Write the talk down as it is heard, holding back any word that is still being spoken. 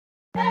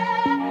I'm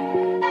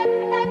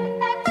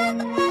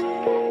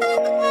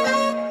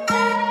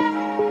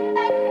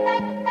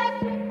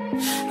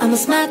a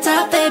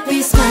smarter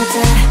baby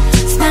smarter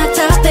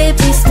smarter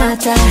baby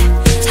smarter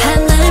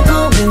하늘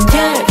보면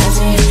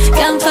별까지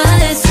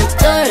깜빡했어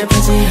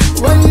덜까지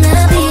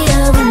Wanna be a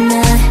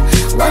winner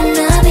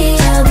Wanna be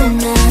a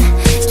winner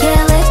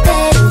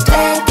계획대로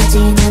될까지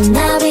난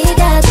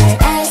나비가 될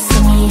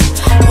애송이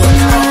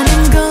원하는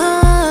건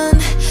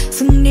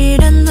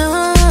승리란 놈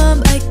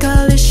I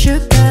call it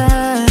sugar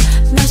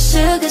나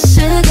sugar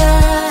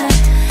sugar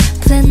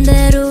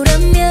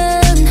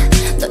플랜대로라면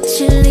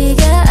놓칠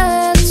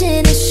리가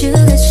없지 내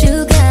sugar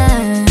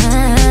sugar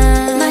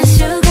My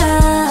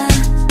sugar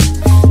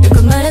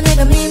누구 말에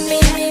내가 민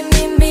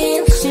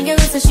신경을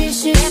써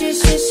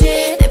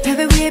쉬쉬쉬쉬쉬 내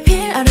벽에 위에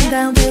필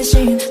아름다운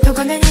대신 더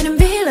강한 이름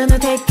빌런을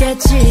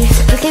택했지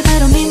그렇게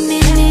바로 민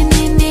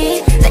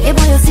내게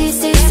보여 see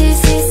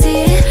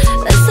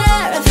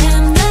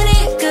르세라핌 날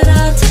이끌어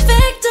to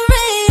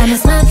victory I'm a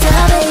smarter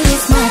baby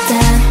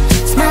smarter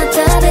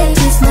smarter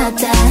baby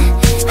smarter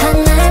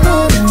하늘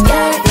보는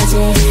열까지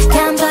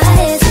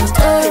간파해서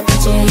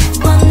돌까지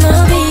Wanna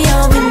be a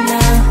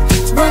winner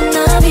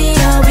Wanna be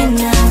a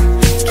winner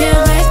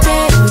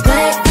계획대로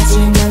될까지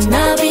난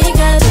나비가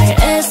될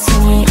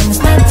애송이 I'm a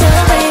smarter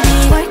baby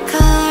Work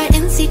hard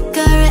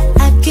insecure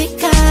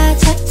아귀가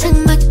착착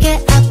맞게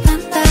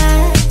아픈 딸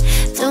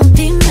Don't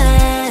be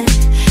mad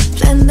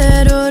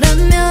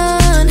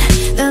플랜대로라면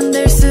난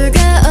될 수가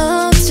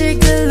없지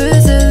그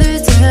loser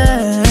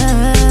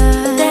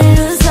내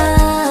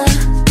loser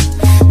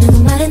누구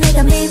말에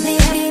내가 미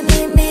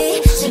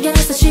신경을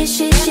써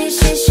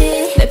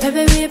쉬쉬쉬쉬쉬 내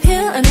벽에 위에 필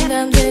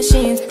아름다운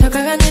대신 더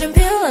강한 이름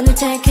빌런을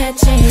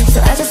택했지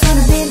So I just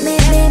wanna be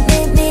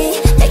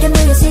내게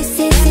모여 see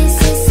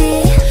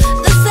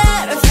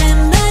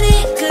르세라핌 날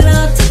이끌어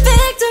to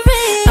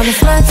victory I'm a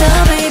smarter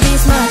baby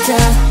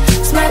smarter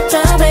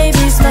smarter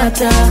baby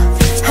smarter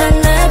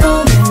하늘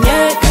보면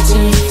열까지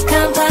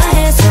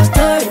간파해서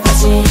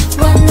돌까지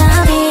Wanna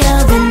be a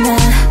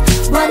winner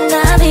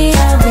Wanna be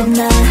a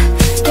winner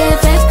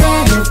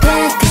계획대로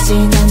될까지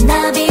난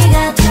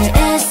나비가 될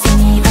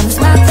애송이 I'm a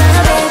smarter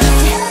baby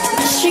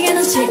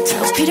시계는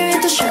틱톡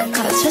필요해도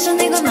shortcut 찾아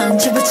내가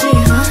만져보지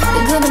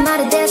누구는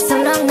말이 됐어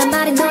wrong 난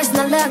말이 noise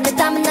난 love 내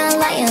땀은 난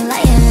lion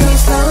Don't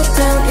slow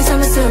down 이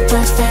삶은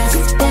super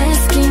fast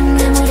Basking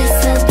내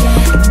머릿속에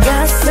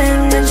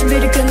Gossip 난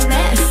준비를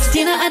끝냈어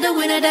You know I don't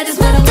win it I just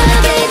wanna